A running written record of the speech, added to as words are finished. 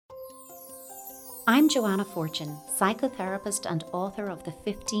I'm Joanna Fortune, psychotherapist and author of the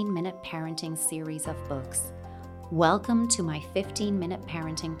 15-Minute Parenting series of books. Welcome to my 15-Minute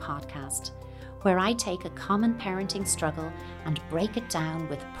Parenting podcast, where I take a common parenting struggle and break it down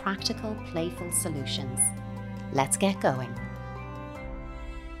with practical, playful solutions. Let's get going.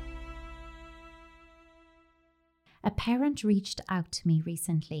 A parent reached out to me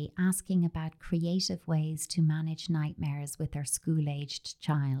recently asking about creative ways to manage nightmares with their school-aged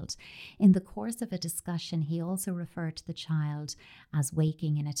child. In the course of a discussion, he also referred to the child as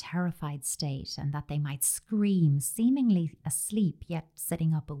waking in a terrified state and that they might scream, seemingly asleep yet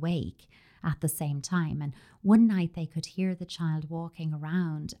sitting up awake at the same time. And one night they could hear the child walking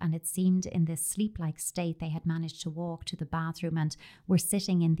around, and it seemed in this sleep-like state they had managed to walk to the bathroom and were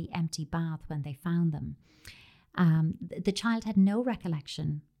sitting in the empty bath when they found them. The child had no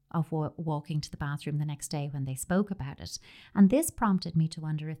recollection of walking to the bathroom the next day when they spoke about it. And this prompted me to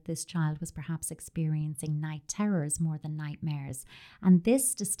wonder if this child was perhaps experiencing night terrors more than nightmares. And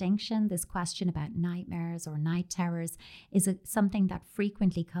this distinction, this question about nightmares or night terrors, is something that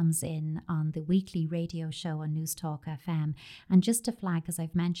frequently comes in on the weekly radio show on News Talk FM. And just to flag, as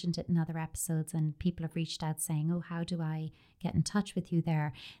I've mentioned it in other episodes, and people have reached out saying, oh, how do I get in touch with you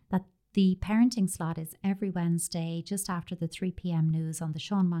there? That the parenting slot is every Wednesday just after the 3 p.m. news on the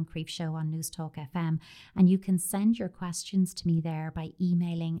Sean Moncrief Show on News Talk FM. And you can send your questions to me there by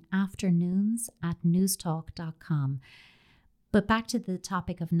emailing afternoons@newstalk.com. But back to the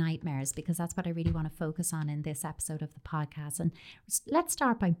topic of nightmares, because that's what I really want to focus on in this episode of the podcast. And let's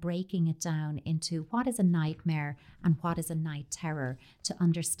start by breaking it down into what is a nightmare and what is a night terror to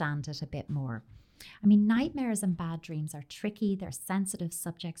understand it a bit more. I mean, nightmares and bad dreams are tricky. They're sensitive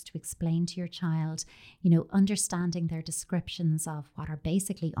subjects to explain to your child. Understanding their descriptions of what are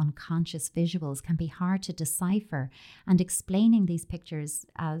basically unconscious visuals can be hard to decipher, and explaining these pictures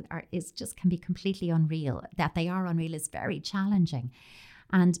can be completely unreal. That they are unreal is very challenging.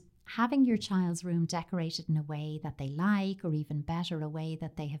 And having your child's room decorated in a way that they like, or even better, a way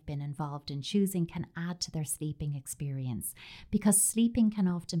that they have been involved in choosing, can add to their sleeping experience. Because sleeping can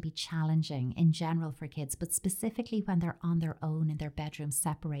often be challenging in general for kids, but specifically when they're on their own in their bedroom,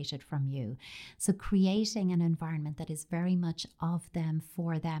 separated from you. So creating an environment that is very much of them,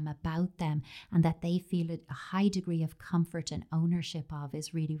 for them, about them, and that they feel a high degree of comfort and ownership of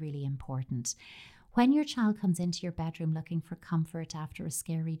is really, really important. When your child comes into your bedroom looking for comfort after a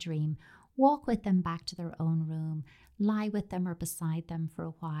scary dream, walk with them back to their own room, lie with them or beside them for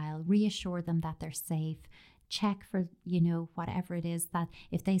a while, reassure them that they're safe, check for, whatever it is, that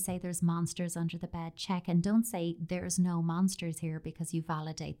if they say there's monsters under the bed, check, and don't say there's no monsters here because you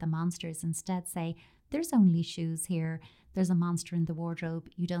validate the monsters. Instead say there's only shoes here. There's a monster in the wardrobe.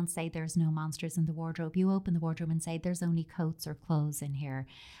 You don't say there's no monsters in the wardrobe. You open the wardrobe and say there's only coats or clothes in here.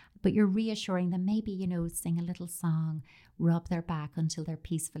 But you're reassuring them, maybe, sing a little song, rub their back until they're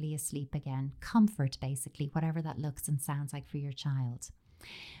peacefully asleep again. Comfort, basically, whatever that looks and sounds like for your child.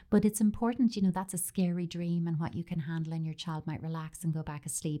 But it's important, that's a scary dream and what you can handle, and your child might relax and go back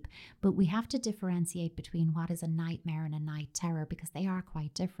asleep. But we have to differentiate between what is a nightmare and a night terror, because they are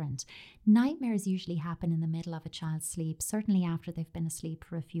quite different. Nightmares usually happen in the middle of a child's sleep, certainly after they've been asleep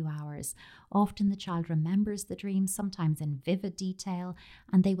for a few hours. Often the child remembers the dream, sometimes in vivid detail,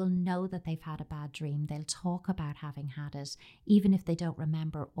 and they will know that they've had a bad dream. They'll talk about having had it, even if they don't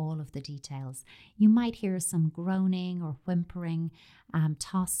remember all of the details. You might hear some groaning or whimpering.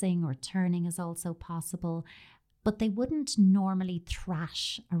 Tossing or turning is also possible, but they wouldn't normally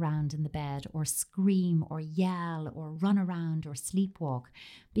thrash around in the bed or scream or yell or run around or sleepwalk,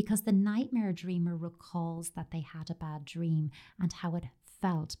 because the nightmare dreamer recalls that they had a bad dream and how it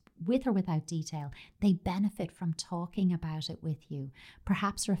felt, with or without detail. They benefit from talking about it with you,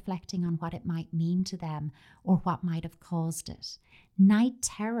 perhaps reflecting on what it might mean to them or what might have caused it. Night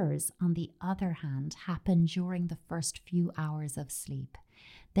terrors, on the other hand, happen during the first few hours of sleep.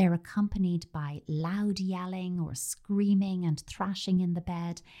 They're accompanied by loud yelling or screaming and thrashing in the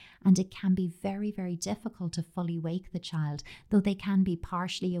bed, and it can be very, very difficult to fully wake the child, though they can be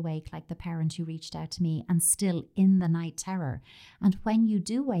partially awake, like the parent who reached out to me, and still in the night terror. And when you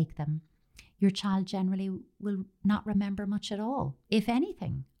do wake them, your child generally will not remember much at all, if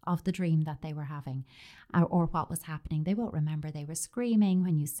anything, of the dream that they were having or what was happening. They won't remember they were screaming.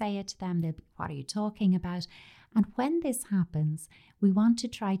 When you say it to them, they'll be, what are you talking about? And when this happens, we want to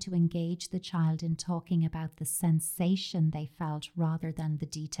try to engage the child in talking about the sensation they felt rather than the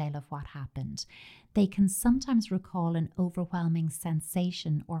detail of what happened. They can sometimes recall an overwhelming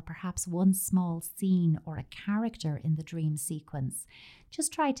sensation or perhaps one small scene or a character in the dream sequence.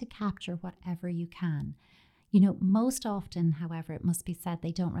 Just try to capture whatever you can. Most often, however, it must be said,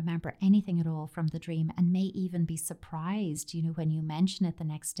 they don't remember anything at all from the dream and may even be surprised, when you mention it the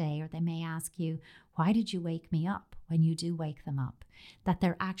next day, or they may ask you, why did you wake me up, when you do wake them up, that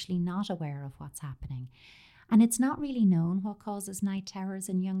they're actually not aware of what's happening. And it's not really known what causes night terrors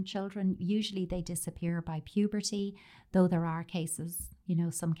in young children. Usually they disappear by puberty, though there are cases,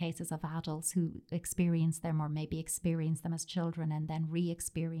 some cases of adults who experience them or maybe experience them as children and then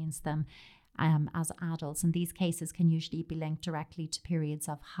re-experience them as adults. And these cases can usually be linked directly to periods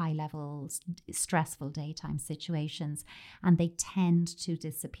of high levels, stressful daytime situations, and they tend to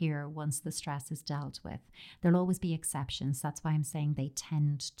disappear once the stress is dealt with. There'll always be exceptions. That's why I'm saying they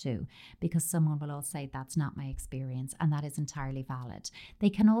tend to, because someone will all say that's not my experience, and that is entirely valid. They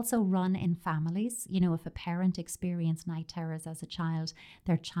can also run in families. If a parent experienced night terrors as a child,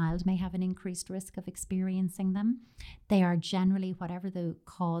 their child may have an increased risk of experiencing them. They are generally, whatever the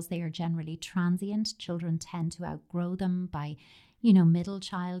cause, they are generally transient. Children tend to outgrow them by, middle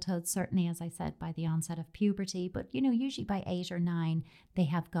childhood, certainly, as I said, by the onset of puberty, but, usually by 8 or 9, they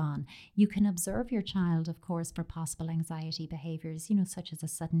have gone. You can observe your child, of course, for possible anxiety behaviors, such as a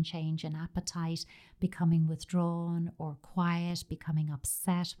sudden change in appetite, becoming withdrawn or quiet, becoming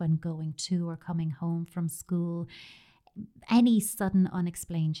upset when going to or coming home from school. Any sudden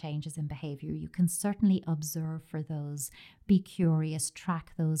unexplained changes in behavior, you can certainly observe for those, be curious,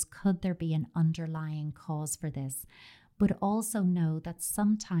 track those. Could there be an underlying cause for this? But also know that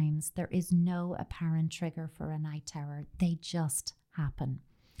sometimes there is no apparent trigger for a night terror. They just happen.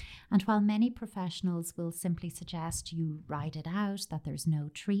 And while many professionals will simply suggest you ride it out, that there's no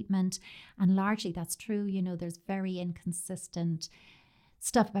treatment, and largely that's true, there's very inconsistent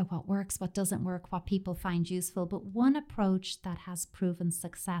stuff about what works, what doesn't work, what people find useful. But one approach that has proven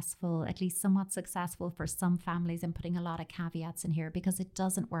successful, at least somewhat successful for some families, and putting a lot of caveats in here because it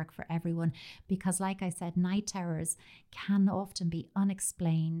doesn't work for everyone, because like I said, night terrors can often be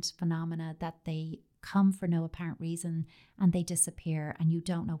unexplained phenomena that they come for no apparent reason and they disappear and you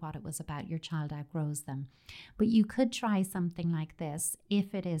don't know what it was about. Your child outgrows them. But you could try something like this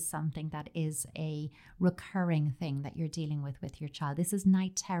if it is something that is a recurring thing that you're dealing with your child. This is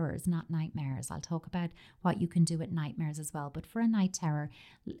night terrors, not nightmares. I'll talk about what you can do with nightmares as well. But for a night terror,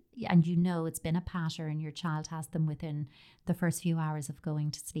 and it's been a pattern, your child has them within the first few hours of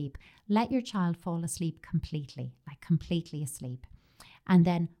going to sleep, let your child fall asleep completely, like completely asleep, and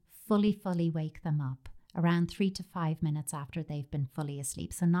then fully wake them up around 3 to 5 minutes after they've been fully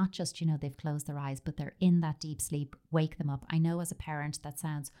asleep. So not just, they've closed their eyes, but they're in that deep sleep. Wake them up. I know as a parent that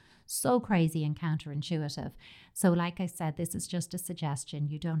sounds so crazy and counterintuitive. So like I said, this is just a suggestion.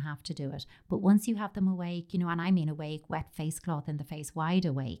 You don't have to do it. But once you have them awake, and I mean awake, wet face cloth in the face, wide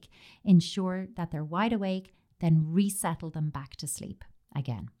awake, ensure that they're wide awake, then resettle them back to sleep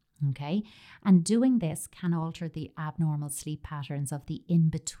again. Okay, and doing this can alter the abnormal sleep patterns of the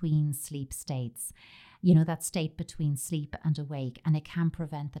in-between sleep states, that state between sleep and awake, and it can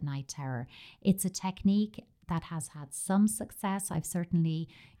prevent the night terror. It's a technique that has had some success. I've certainly,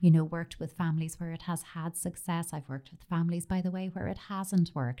 worked with families where it has had success. I've worked with families, by the way, where it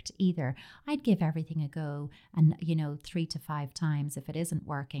hasn't worked either. I'd give everything a go and, 3 to 5 times. If it isn't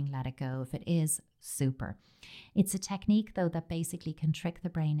working, let it go. If it is, super. It's a technique, though, that basically can trick the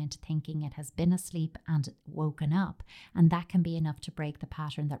brain into thinking it has been asleep and woken up, and that can be enough to break the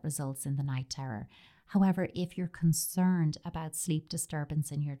pattern that results in the night terror. However, if you're concerned about sleep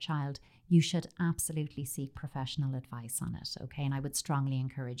disturbance in your child, you should absolutely seek professional advice on it, okay? And I would strongly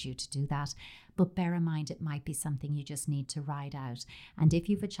encourage you to do that. But bear in mind, it might be something you just need to ride out. And if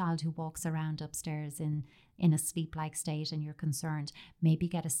you have a child who walks around upstairs in a sleep-like state and you're concerned, maybe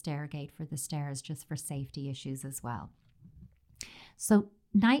get a stair gate for the stairs just for safety issues as well. So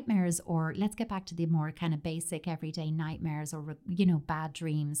nightmares, or let's get back to the more kind of basic everyday nightmares or, bad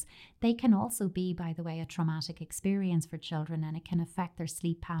dreams. They can also be, by the way, a traumatic experience for children, and it can affect their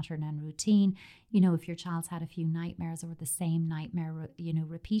sleep pattern and routine. If your child's had a few nightmares or the same nightmare,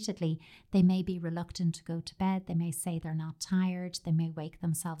 repeatedly, they may be reluctant to go to bed. They may say they're not tired. They may wake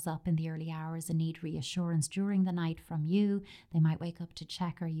themselves up in the early hours and need reassurance during the night from you. They might wake up to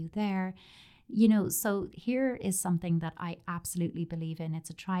check, are you there? So here is something that I absolutely believe in. It's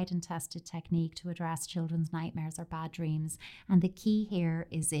a tried and tested technique to address children's nightmares or bad dreams. And the key here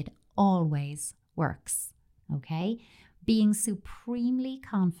is it always works, okay? Being supremely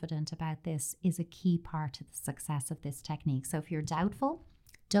confident about this is a key part of the success of this technique. So if you're doubtful,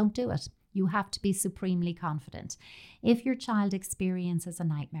 don't do it. You have to be supremely confident. If your child experiences a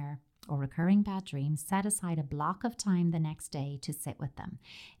nightmare or recurring bad dreams, set aside a block of time the next day to sit with them.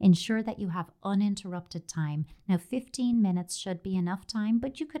 Ensure that you have uninterrupted time. Now, 15 minutes should be enough time,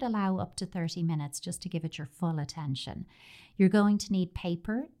 but you could allow up to 30 minutes just to give it your full attention. You're going to need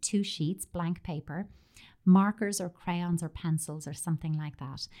paper, 2 sheets, blank paper, markers or crayons or pencils or something like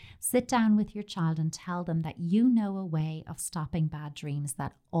that. Sit down with your child and tell them that you know a way of stopping bad dreams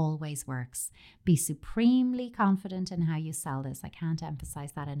that always works. Be supremely confident in how you sell this. I can't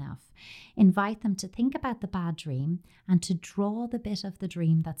emphasize that enough. Invite them to think about the bad dream and to draw the bit of the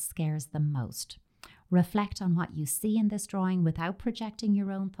dream that scares them most. Reflect on what you see in this drawing without projecting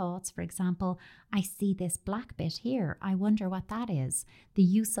your own thoughts. For example, I see this black bit here. I wonder what that is. The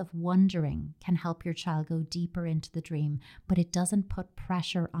use of wondering can help your child go deeper into the dream, but it doesn't put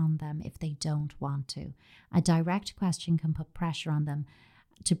pressure on them if they don't want to. A direct question can put pressure on them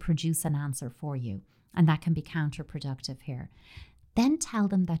to produce an answer for you, and that can be counterproductive here. Then tell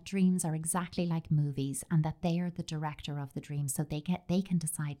them that dreams are exactly like movies and that they are the director of the dream, so they can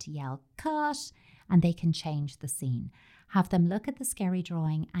decide to yell, "Cut!" and they can change the scene. Have them look at the scary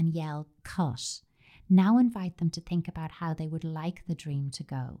drawing and yell, "Cut." Now invite them to think about how they would like the dream to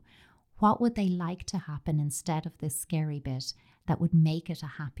go. What would they like to happen instead of this scary bit that would make it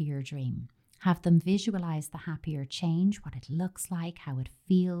a happier dream? Have them visualize the happier change, what it looks like, how it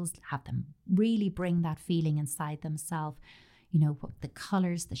feels. Have them really bring that feeling inside themselves. The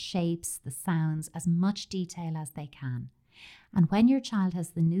colors, the shapes, the sounds, as much detail as they can. And when your child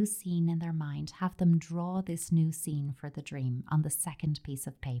has the new scene in their mind, have them draw this new scene for the dream on the second piece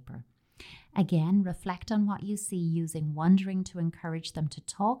of paper. Again, reflect on what you see using wondering to encourage them to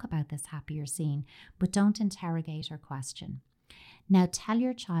talk about this happier scene, but don't interrogate or question. Now tell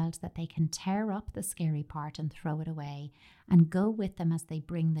your child that they can tear up the scary part and throw it away, and go with them as they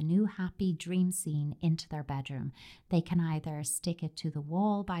bring the new happy dream scene into their bedroom. They can either stick it to the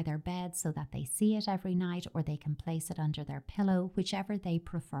wall by their bed so that they see it every night, or they can place it under their pillow, whichever they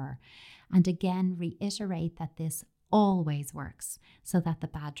prefer. And again, reiterate that this always works so that the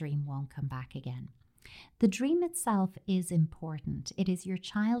bad dream won't come back again. The dream itself is important. It is your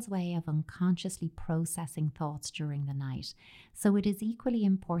child's way of unconsciously processing thoughts during the night. So it is equally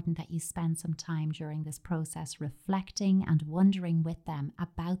important that you spend some time during this process reflecting and wondering with them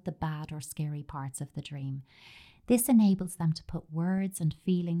about the bad or scary parts of the dream. This enables them to put words and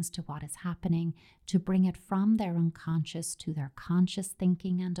feelings to what is happening, to bring it from their unconscious to their conscious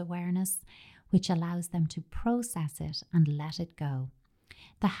thinking and awareness, which allows them to process it and let it go.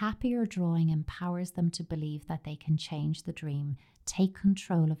 The happier drawing empowers them to believe that they can change the dream, take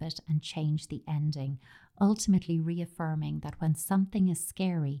control of it, and change the ending, ultimately reaffirming that when something is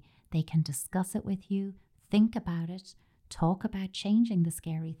scary, they can discuss it with you, think about it, talk about changing the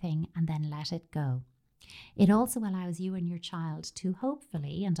scary thing, and then let it go. It also allows you and your child to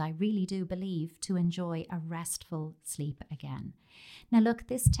hopefully, and I really do believe, to enjoy a restful sleep again. Now look,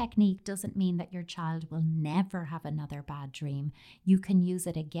 this technique doesn't mean that your child will never have another bad dream. You can use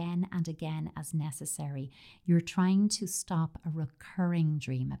it again and again as necessary. You're trying to stop a recurring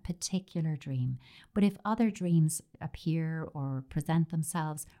dream, a particular dream. But if other dreams appear or present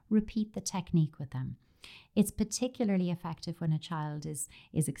themselves, repeat the technique with them. It's particularly effective when a child is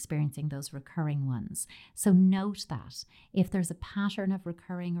experiencing those recurring ones. So note that if there's a pattern of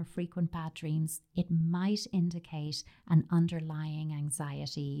recurring or frequent bad dreams, it might indicate an underlying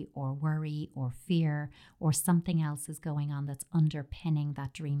anxiety or worry or fear, or something else is going on that's underpinning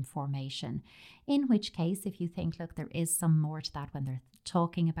that dream formation. In which case, if you think, look, there is some more to that when they're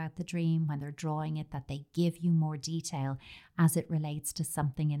talking about the dream, when they're drawing it, that they give you more detail as it relates to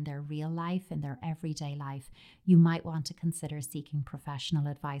something in their real life, in their everyday life, you might want to consider seeking professional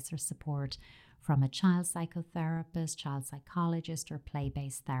advice or support from a child psychotherapist, child psychologist, or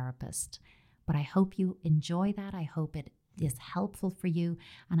play-based therapist. But I hope you enjoy that. I hope it is helpful for you,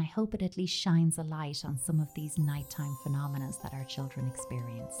 and I hope it at least shines a light on some of these nighttime phenomena that our children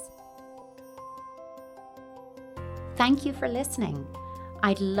experience. Thank you for listening.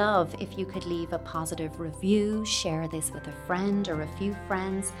 I'd love if you could leave a positive review, share this with a friend or a few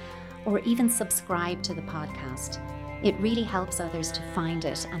friends, or even subscribe to the podcast. It really helps others to find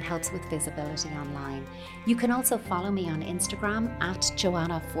it and helps with visibility online. You can also follow me on Instagram at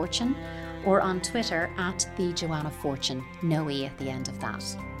Joanna Fortune, or on Twitter at the Joanna Fortune, no E at the end of that.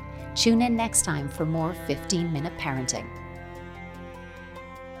 Tune in next time for more 15-minute parenting.